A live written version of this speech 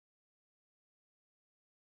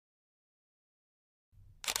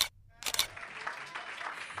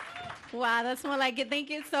Wow, that's more like it. Thank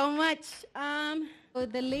you so much. So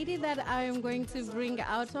the lady that I am going to bring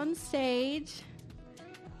out on stage,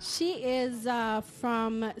 she is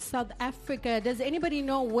from South Africa. Does anybody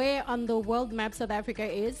know where on the world map South Africa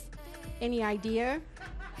is? Any idea?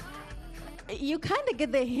 You kind of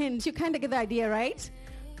get the hint. You kind of get the idea, right?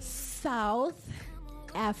 South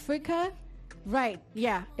Africa. Right.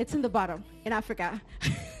 Yeah, it's in the bottom, in Africa.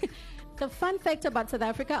 The fun fact about South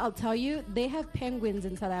Africa, I'll tell you, they have penguins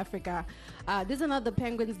in South Africa. These are not the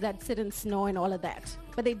penguins that sit in snow and all of that.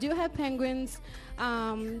 But they do have penguins.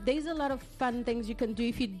 There's a lot of fun things you can do.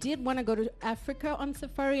 If you did want to go to Africa on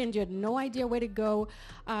safari and you had no idea where to go,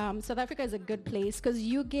 South Africa is a good place because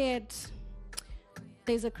you get...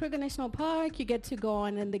 There's a Kruger National Park. You get to go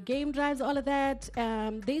on and the game drives, all of that.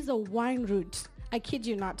 There's a wine route. I kid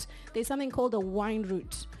you not. There's something called a wine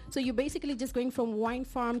route. So you're basically just going from wine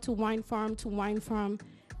farm to wine farm to wine farm,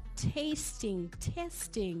 tasting,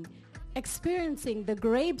 testing, experiencing the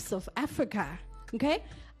grapes of Africa. Okay?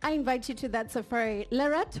 I invite you to that safari.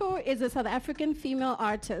 Lerato is a South African female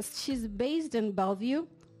artist. She's based in Bellevue,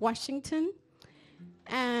 Washington.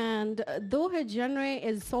 And though her genre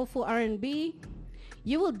is soulful R&B,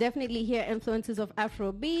 you will definitely hear influences of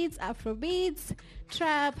Afrobeats,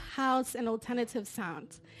 trap, house, and alternative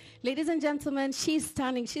sounds. Ladies and gentlemen, she's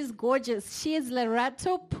stunning. She's gorgeous. She is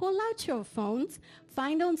Lerato. Pull out your phones.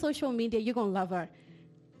 Find her on social media. You're going to love her.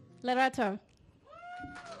 Lerato.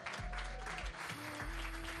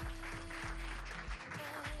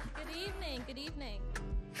 Good evening. Good evening.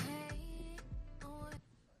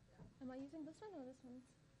 Am I using this one or this one?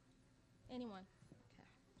 Anyone.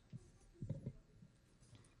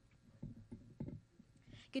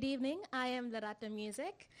 Good evening, I am Lerato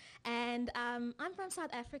Music, and I'm from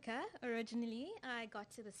South Africa originally. I got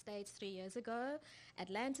to the States 3 years ago,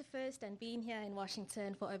 Atlanta first, and been here in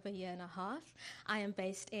Washington for over a year and a half. I am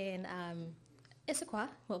based in Issaquah,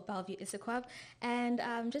 Bellevue, Issaquah, and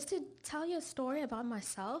just to tell you a story about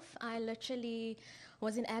myself, I literally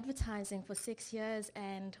was in advertising for 6 years,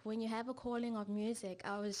 and when you have a calling of music,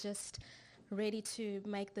 I was just ready to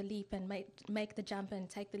make the leap and make the jump and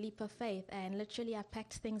take the leap of faith. And literally I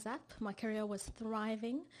packed things up. My career was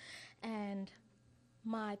thriving and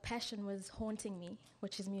my passion was haunting me,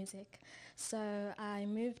 which is music. So I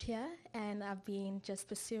moved here and I've been just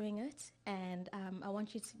pursuing it. And I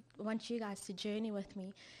want you guys to journey with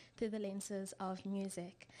me through the lenses of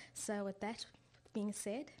music. So with that being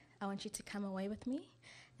said, I want you to come away with me.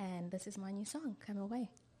 And this is my new song, Come Away.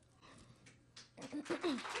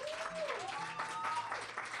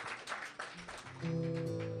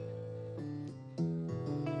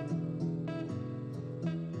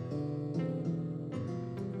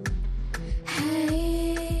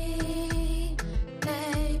 Hey,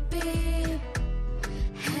 baby,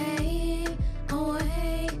 hey,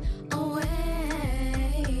 away,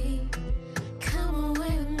 away, come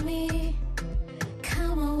away with me,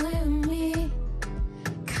 come away with me,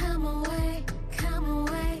 come away, come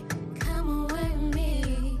away, come away with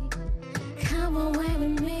me, come away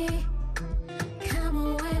with me, come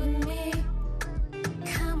away with me,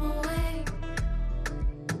 come away.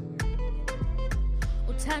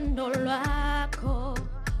 Uthando lwakho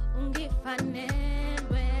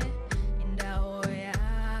ungifanelwe, indawo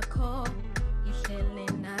yakho ihlele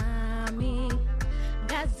nami,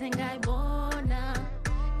 ngaze ngayibona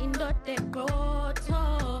indoda eqotho,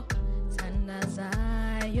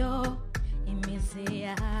 thandazayo imizi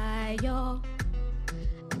yayo.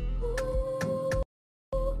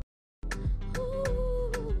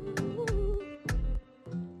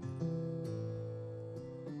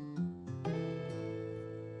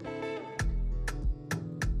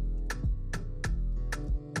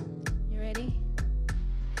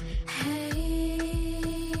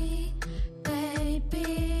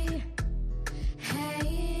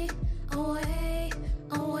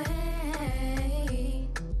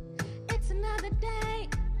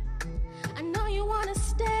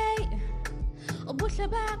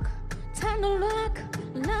 Back, turn to look,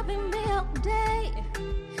 loving me all day.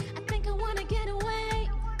 I think I wanna get away.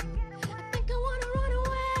 I think I wanna run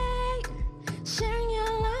away. Sharing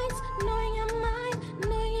your lights, knowing you're mine,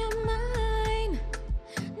 knowing you're mine,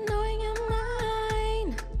 knowing you're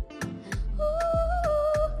mine. Ooh.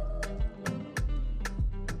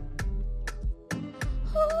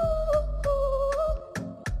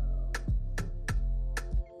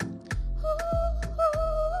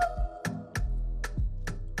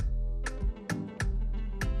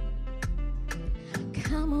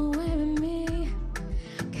 Come away with me,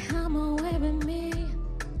 come away with me,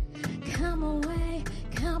 come away,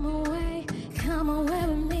 come away, come away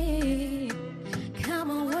with me, come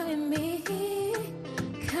away with me,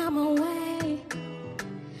 come away.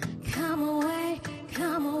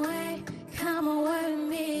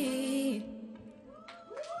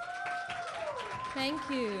 Thank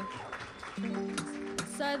you.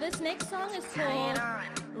 So this next song is called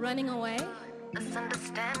Running Away.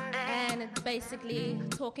 And it's basically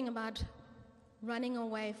talking about running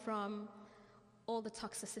away from all the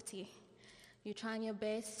toxicity. You're trying your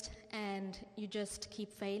best and you just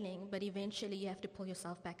keep failing, but eventually you have to pull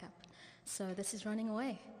yourself back up. So this is Running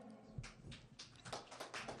Away.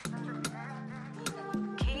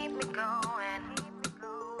 Keep me going.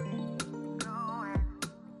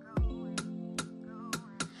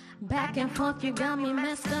 Back and forth, you got me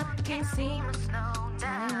messed up. Can't seem to slow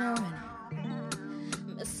down.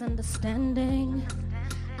 Misunderstanding.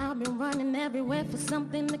 I've been running everywhere for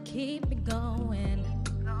something to keep me going.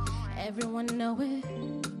 Everyone know it.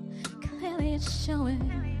 Clearly it's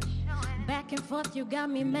showing. Back and forth, you got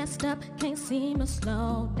me messed up. Can't seem to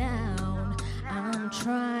slow down. I'm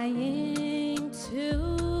trying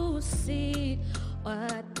to see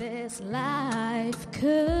what this life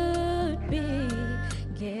could be.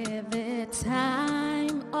 Give it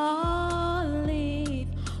time or leave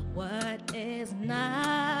what is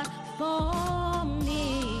not for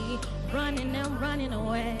me. Running and running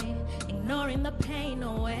away, ignoring the pain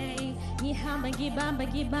away.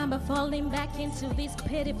 Gibamba, falling back into these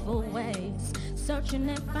pitiful ways. Searching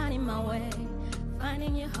and finding my way,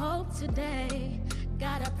 finding your hope today.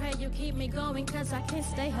 Gotta pray you keep me going, cause I can't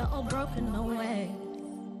stay here all broken away.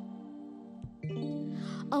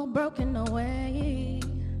 All broken away.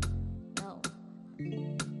 No.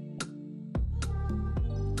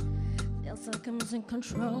 Feels like I'm losing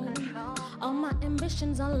control. All my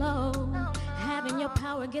ambitions are low. Having your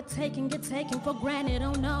power get taken for granted.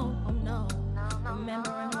 Oh no, oh no.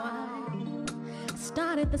 Remembering why I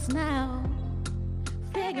started this now.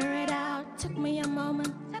 Figure it out. Took me a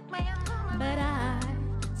moment, but I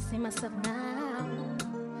see myself now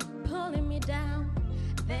pulling me down.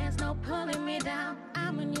 There's no pulling me down.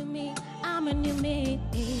 I'm a new me, I'm a new me.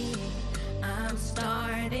 I'm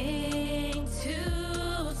starting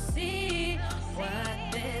to see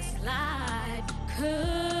what this life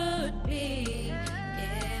could be.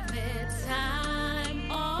 Give it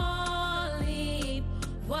time or leave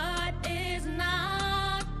what is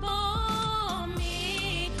not for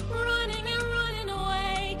me. Running and running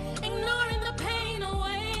away, ignoring the pain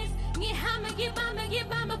away.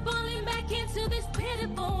 Gibamba, falling back into these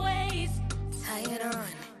pitiful ways. Tired of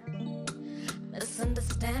running,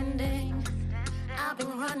 misunderstanding. I've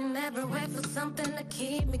been running everywhere for something to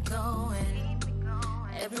keep me going.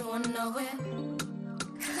 Everyone know it,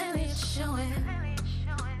 clearly it's showing.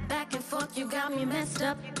 Back and forth, you got me messed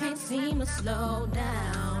up. Can't seem to slow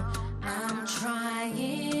down. I'm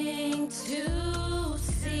trying to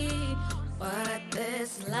see what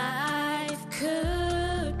this life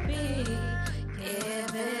could be.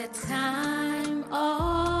 Give it time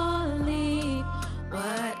or leave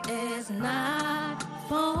what is not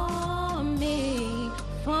for me,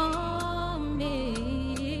 for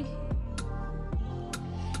me.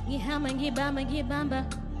 Gibamba.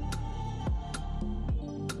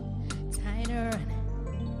 Tighter.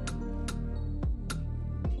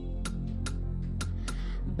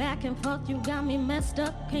 Back and forth, you got me messed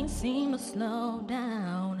up. Can't seem to slow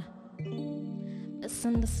down.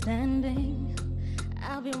 Misunderstanding.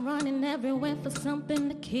 I've been running everywhere for something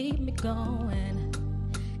to keep me going.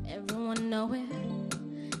 Everyone know it,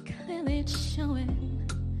 clearly it's showing.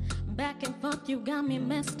 Back and forth, you got me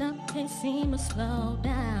messed up. Can't seem to slow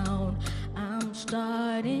down. I'm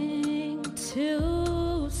starting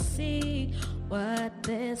to see what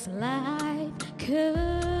this life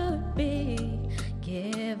could be.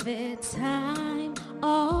 Give it time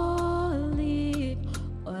or leave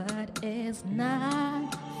what is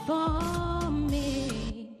not for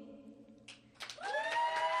me.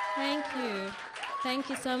 Thank you. Thank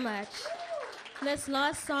you so much. This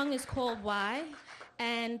last song is called Why.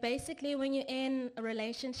 And basically when you're in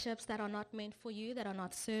relationships that are not meant for you, that are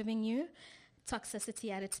not serving you, toxicity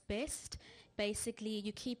at its best, basically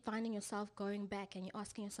you keep finding yourself going back and you're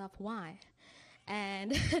asking yourself why.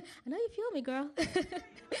 And I know you feel me, girl.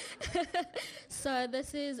 So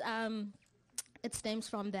this is, it stems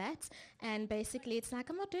from that. And basically it's like,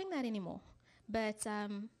 I'm not doing that anymore. But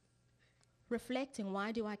reflecting,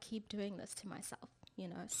 why do I keep doing this to myself? You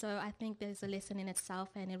know, so I think there's a lesson in itself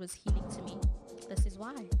and it was healing to me. This is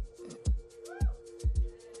why.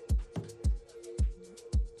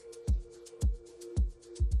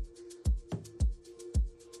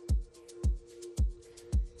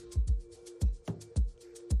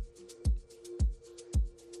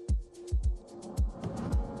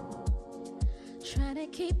 Try to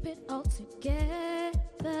keep it all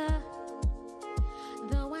together,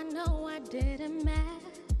 though I know I didn't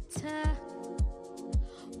matter.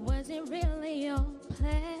 Was Was it really your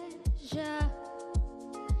pleasure?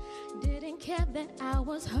 Didn't care that I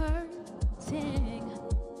was hurting.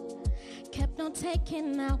 Kept on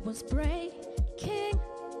taking, I was breaking.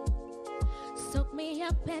 Soaked me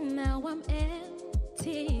up and now I'm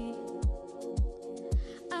empty.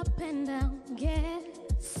 Up and down,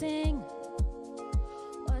 guessing.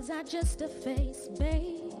 Was I just a face,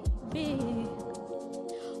 baby?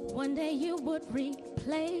 One day you would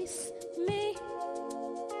replace me.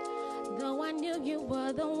 Though I knew you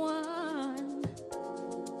were the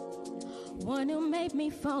one who made me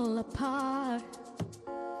fall apart.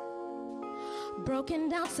 Broken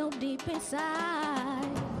down so deep inside.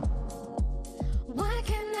 Why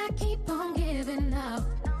can't I keep on giving up?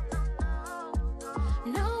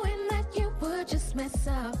 Knowing that you would just mess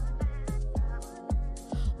up.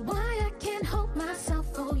 Why I can't hold myself,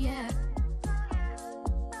 oh yeah.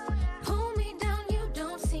 Pull me down, you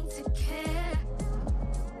don't seem to care.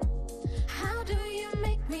 How do you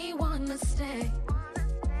make me wanna stay?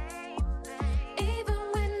 Even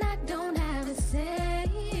when I don't have a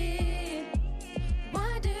say.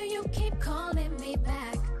 Why do you keep calling me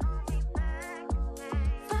back?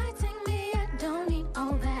 Fighting me, I don't need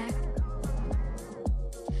all that.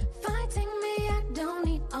 Fighting me, I don't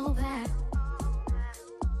need all that.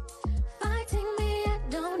 Fighting me, I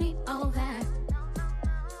don't need all that.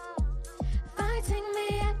 Fighting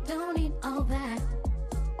me, I don't need all that.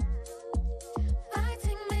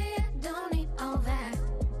 Fighting me, I don't need all that.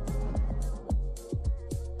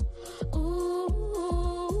 Ooh,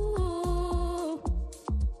 ooh,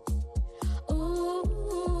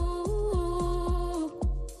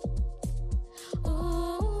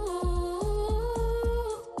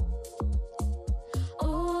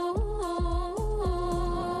 ooh.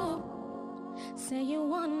 Say you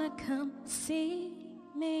wanna come see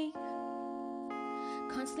me.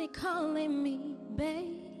 Constantly calling me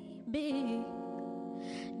baby.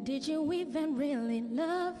 Did you even really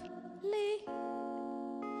love me?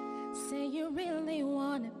 Say you really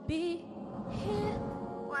wanna be here.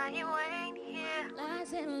 Why you ain't here?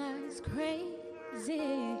 Lies and lies,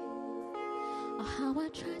 crazy. Oh, how I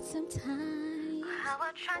tried sometimes.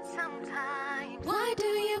 Why do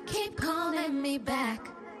you keep calling me back?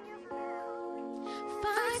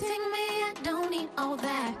 Fighting me, I don't need all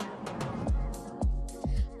that.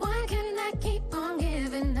 Why can't I keep on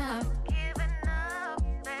giving up?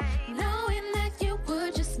 Knowing that you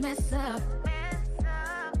would just mess up.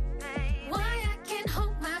 Why I can't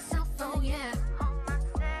hold myself, oh yeah.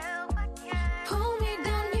 Pull me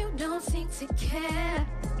down, you don't seem to care.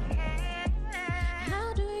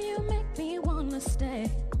 How do you make me wanna stay?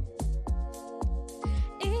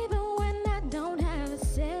 Even when I don't have a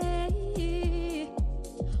say.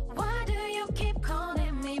 Why do you keep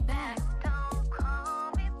calling me back?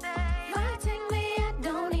 Fighting me, I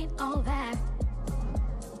don't need all that.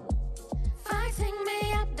 Fighting me,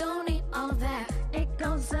 I don't need all that. It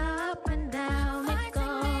goes up and down, it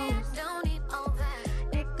goes.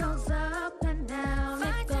 It goes up and down,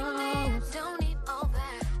 it goes.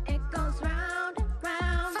 It goes round and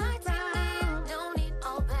round and round.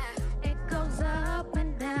 It goes up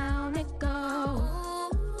and down, it goes.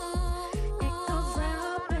 It goes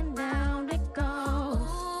up and down, it goes.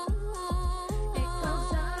 It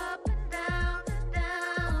goes up and down and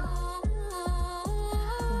down.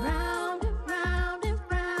 Round and round and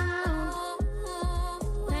round.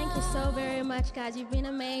 Thank you so very much, guys. You've been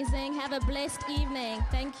amazing. Have a blessed evening.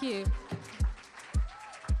 Thank you.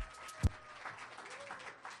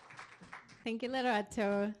 Thank you,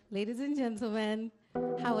 Lerato. Ladies and gentlemen,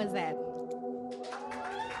 how was that?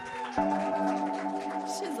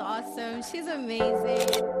 She's awesome. She's amazing.